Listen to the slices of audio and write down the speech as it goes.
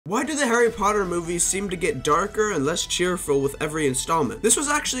Why do the Harry Potter movies seem to get darker and less cheerful with every installment? This was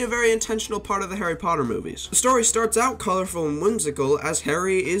actually a very intentional part of the Harry Potter movies. The story starts out colorful and whimsical as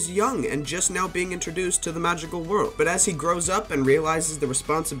Harry is young and just now being introduced to the magical world. But as he grows up and realizes the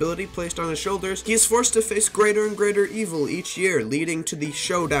responsibility placed on his shoulders, he is forced to face greater and greater evil each year, leading to the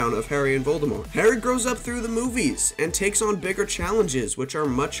showdown of Harry and Voldemort. Harry grows up through the movies and takes on bigger challenges, which are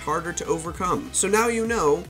much harder to overcome. So now you know